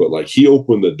anything, but like, he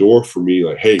opened the door for me.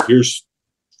 Like, hey, here's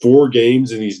 4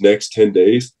 games in these next 10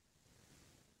 days.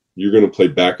 You're going to play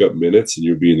backup minutes, and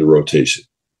you'll be in the rotation.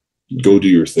 Go do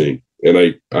your thing.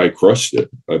 And I crushed it.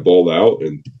 I balled out,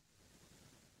 and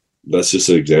that's just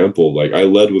an example. Like, I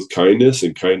led with kindness,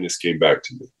 and kindness came back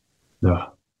to me. Yeah.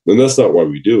 And that's not why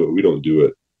we do it. We don't do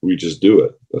it. We just do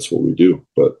it. That's what we do.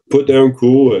 But put down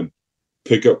cool and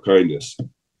pick up kindness.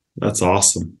 That's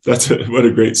awesome. What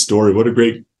a great story. What a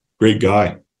great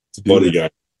guy. Funny guy.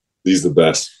 He's the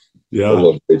best. Yeah. I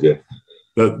love JJ.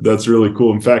 That's really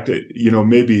cool. In fact,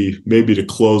 maybe to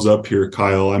close up here,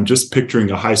 Kyle, I'm just picturing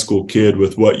a high school kid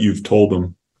with what you've told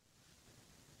them.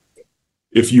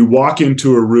 If you walk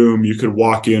into a room, you could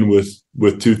walk in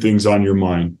with 2 things on your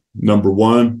mind. Number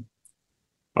 1,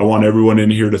 I want everyone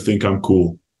in here to think I'm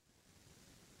cool.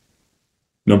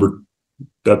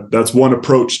 That's one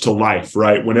approach to life,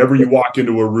 right? Whenever you walk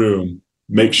into a room,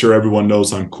 make sure everyone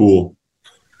knows I'm cool.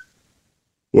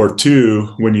 Or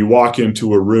 2, when you walk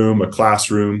into a room, a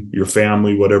classroom, your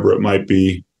family, whatever it might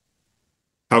be,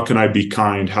 how can I be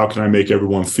kind? How can I make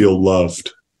everyone feel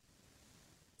loved?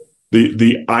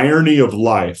 The irony of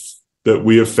life that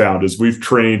we have found as we've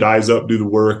trained eyes up, do the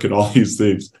work, and all these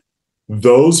things,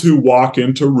 those who walk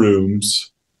into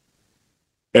rooms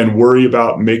and worry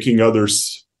about making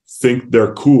others think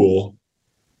they're cool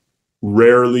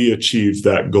rarely achieve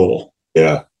that goal.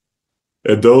 Yeah.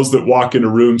 And those that walk into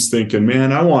rooms thinking,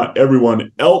 man, I want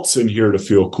everyone else in here to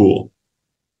feel cool.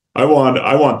 I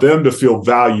want them to feel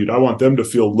valued. I want them to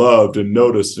feel loved and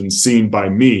noticed and seen by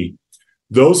me.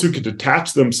 Those who can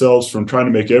detach themselves from trying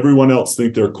to make everyone else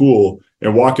think they're cool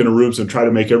and walk into rooms and try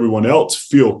to make everyone else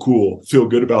feel cool, feel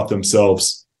good about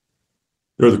themselves,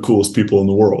 they're the coolest people in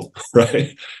the world,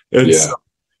 right?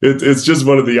 It's just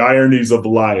one of the ironies of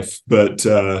life. But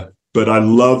I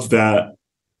love that.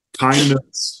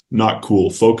 Kindness, not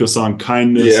cool. Focus on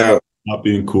kindness, not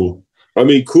being cool. I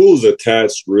mean, cool is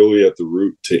attached really at the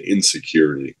root to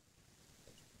insecurity.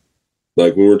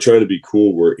 Like, when we're trying to be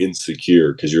cool, we're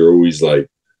insecure because you're always like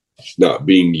not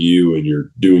being you and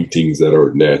you're doing things that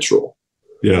aren't natural.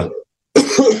 Yeah.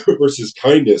 Versus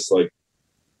kindness, like,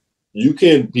 you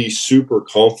can be super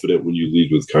confident when you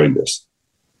lead with kindness.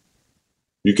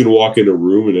 You can walk in a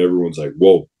room and everyone's like,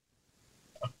 whoa,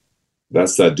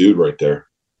 that's that dude right there.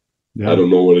 Yeah. I don't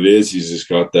know what it is. He's just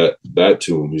got that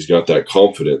to him. He's got that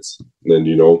confidence. And then,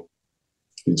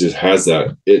 he just has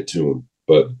that it to him.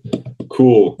 But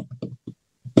cool.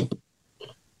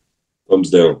 Thumbs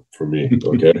down for me.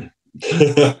 Okay.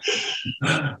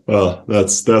 Well,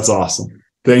 that's awesome.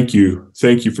 Thank you.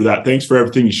 Thank you for that. Thanks for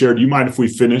everything you shared. Do you mind if we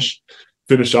finish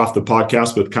off the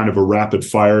podcast with kind of a rapid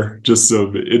fire, just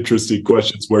some interesting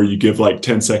questions where you give like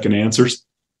 10-second answers?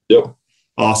 Yep.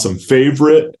 Awesome.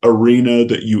 Favorite arena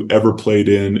that you ever played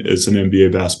in as an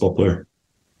NBA basketball player?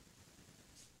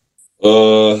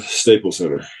 Staples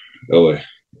Center, LA.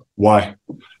 Why?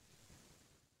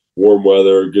 warm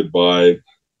weather, good vibe.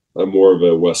 I'm more of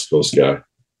a West Coast guy.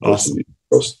 Awesome. East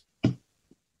Coast.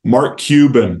 Mark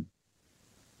Cuban,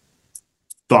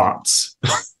 thoughts?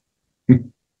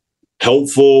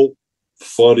 Helpful,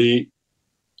 funny,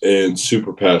 and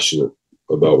super passionate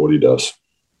about what he does.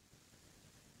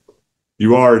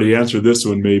 You already answered this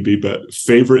one maybe, but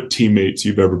favorite teammates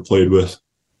you've ever played with?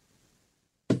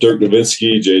 Dirk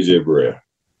Nowitzki, JJ Barea.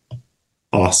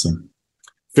 Awesome.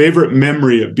 Favorite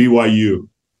memory at BYU?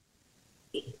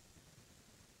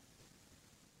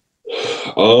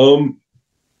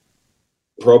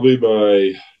 Probably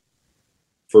my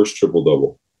first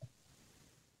triple-double.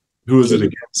 Who was it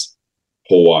against?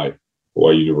 Hawaii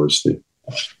University.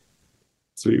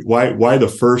 Sweet. Why the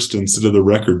first instead of the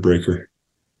record breaker?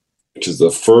 Because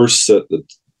the first set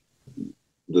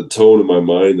the tone in my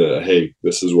mind that, hey,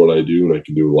 this is what I do and I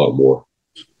can do a lot more.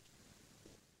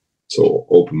 So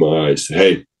open my eyes to,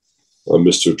 hey, I'm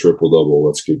Mr. Triple-Double.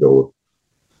 Let's get going.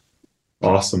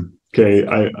 Awesome. Okay,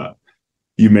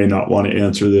 you may not want to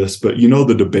answer this, but you know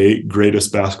the debate,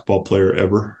 greatest basketball player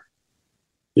ever?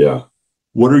 Yeah.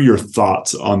 What are your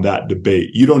thoughts on that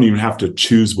debate? You don't even have to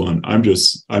choose one. I'm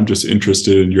just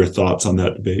interested in your thoughts on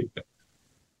that debate.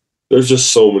 There's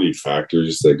just so many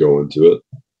factors that go into it.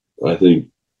 I think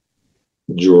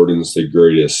Jordan's the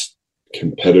greatest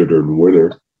competitor and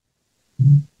winner.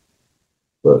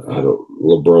 But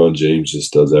LeBron James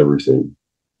just does everything.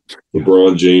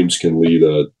 LeBron James can lead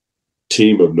a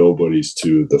team of nobodies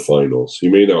to the finals. He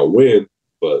may not win,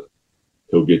 but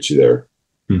he'll get you there.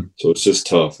 So it's just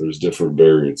tough. There's different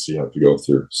variants you have to go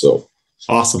through. So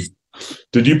awesome.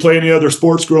 Did you play any other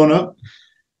sports growing up?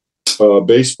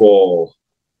 Baseball.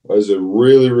 I was a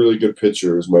really, really good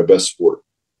pitcher. It was my best sport.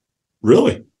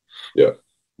 Really? Yeah.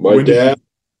 My dad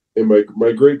and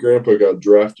my great-grandpa got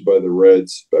drafted by the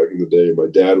Reds back in the day. My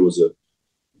dad was a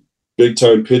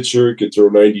big-time pitcher, could throw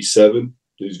 97.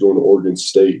 He's going to Oregon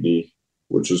State,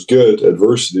 which was good.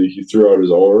 Adversity, he threw out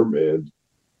his arm, and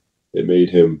it made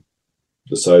him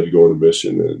decide to go on a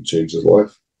mission and change his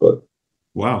life. But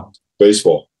wow.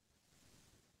 Baseball.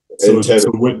 So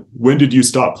when did you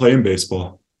stop playing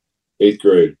baseball? 8th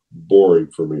grade. Boring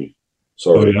for me.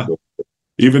 Sorry. Oh, yeah?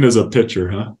 Even as a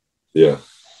pitcher, huh? Yeah.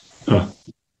 Huh.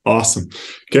 Awesome.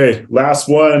 Okay, last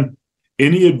one.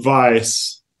 Any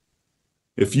advice,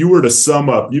 if you were to sum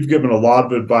up, you've given a lot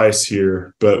of advice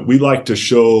here, but we like to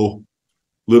show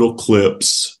little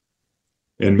clips,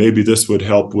 and maybe this would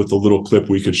help with a little clip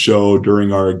we could show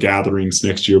during our gatherings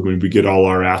next year when we get all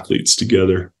our athletes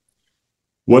together.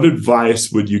 What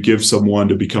advice would you give someone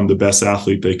to become the best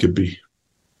athlete they could be?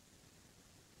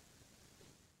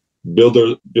 Build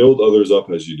others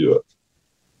up as you do it.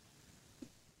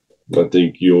 I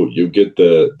think you'll get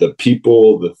the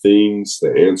people, the things,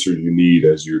 the answers you need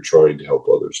as you're trying to help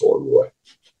others along the way.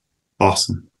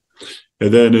 Awesome.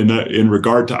 And then in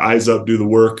regard to eyes up, do the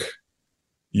work,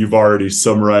 you've already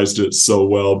summarized it so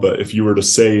well, but if you were to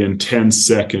say in 10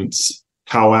 seconds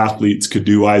how athletes could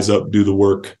do eyes up, do the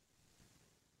work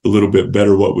a little bit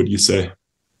better, what would you say?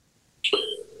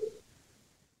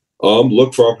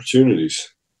 Look for opportunities.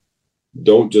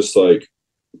 Don't just like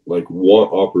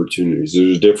want opportunities.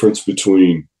 There's a difference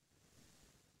between,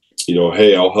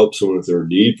 hey, I'll help someone if they're in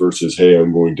need versus, hey,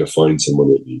 I'm going to find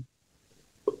someone in need.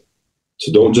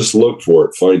 So don't just look for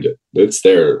it, find it. It's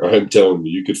there. I'm telling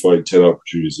you, you could find 10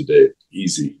 opportunities a day,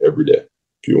 easy, every day,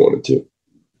 if you wanted to.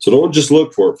 So don't just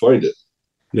look for it, find it.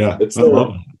 Yeah, it's I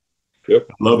love it. Yep.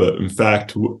 I love it. In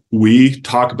fact, we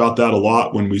talk about that a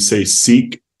lot when we say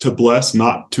seek to bless,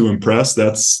 not to impress.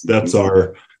 That's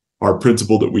our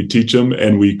principle that we teach them,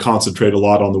 and we concentrate a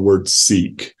lot on the word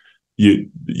seek. You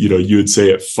would say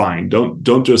it, find.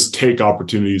 Don't just take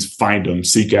opportunities, find them,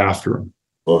 seek after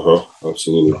them.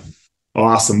 Absolutely.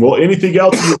 Awesome. Well, anything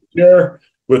else you would share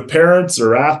with parents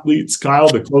or athletes, Kyle,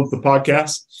 to close the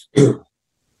podcast?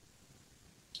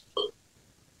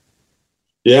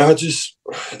 Yeah, just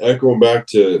echoing back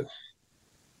to,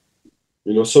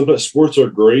 sometimes sports are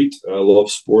great. I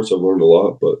love sports. I've learned a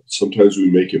lot, but sometimes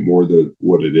we make it more than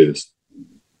what it is.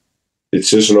 It's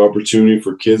just an opportunity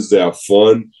for kids to have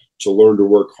fun, to learn to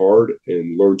work hard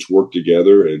and learn to work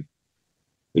together and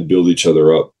build each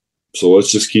other up. So let's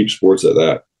just keep sports at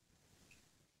that.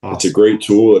 Awesome. It's a great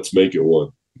tool. Let's make it one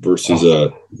versus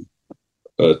a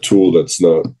tool that's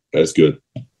not as good.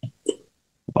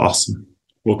 Awesome.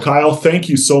 Well, Kyle, thank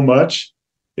you so much.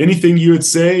 Anything you would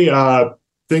say,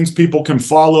 things people can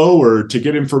follow or to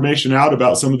get information out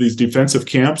about some of these defensive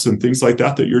camps and things like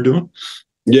that you're doing?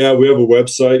 Yeah, we have a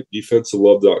website,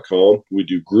 defensivelove.com. We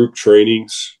do group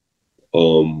trainings.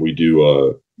 We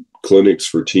do clinics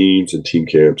for teams and team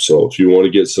camps. So if you want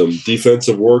to get some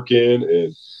defensive work in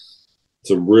and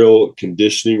some real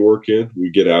conditioning work in, we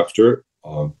get after it.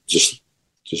 Just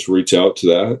reach out to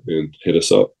that and hit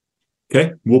us up.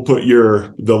 Okay. We'll put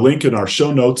the link in our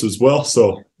show notes as well.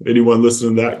 So anyone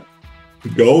listening to that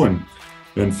could go and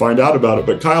find out about it.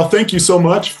 But Kyle, thank you so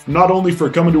much, not only for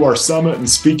coming to our summit and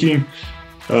speaking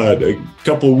a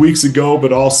couple of weeks ago,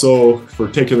 but also for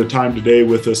taking the time today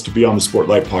with us to be on the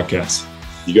Sportlight podcast.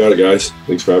 You got it, guys.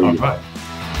 Thanks for having me. All right.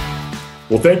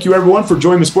 Well, thank you everyone for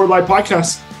joining the Sportlight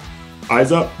podcast.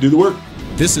 Eyes up, do the work.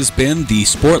 This has been the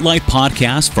Sportlight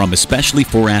podcast from Especially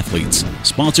for Athletes,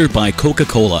 sponsored by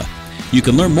Coca-Cola. You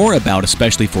can learn more about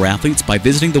Especially for Athletes by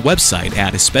visiting the website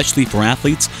at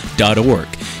especiallyforathletes.org.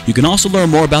 You can also learn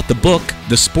more about the book,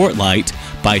 The Sportlight,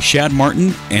 by Shad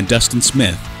Martin and Dustin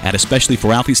Smith at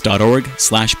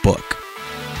especiallyforathletes.org/book.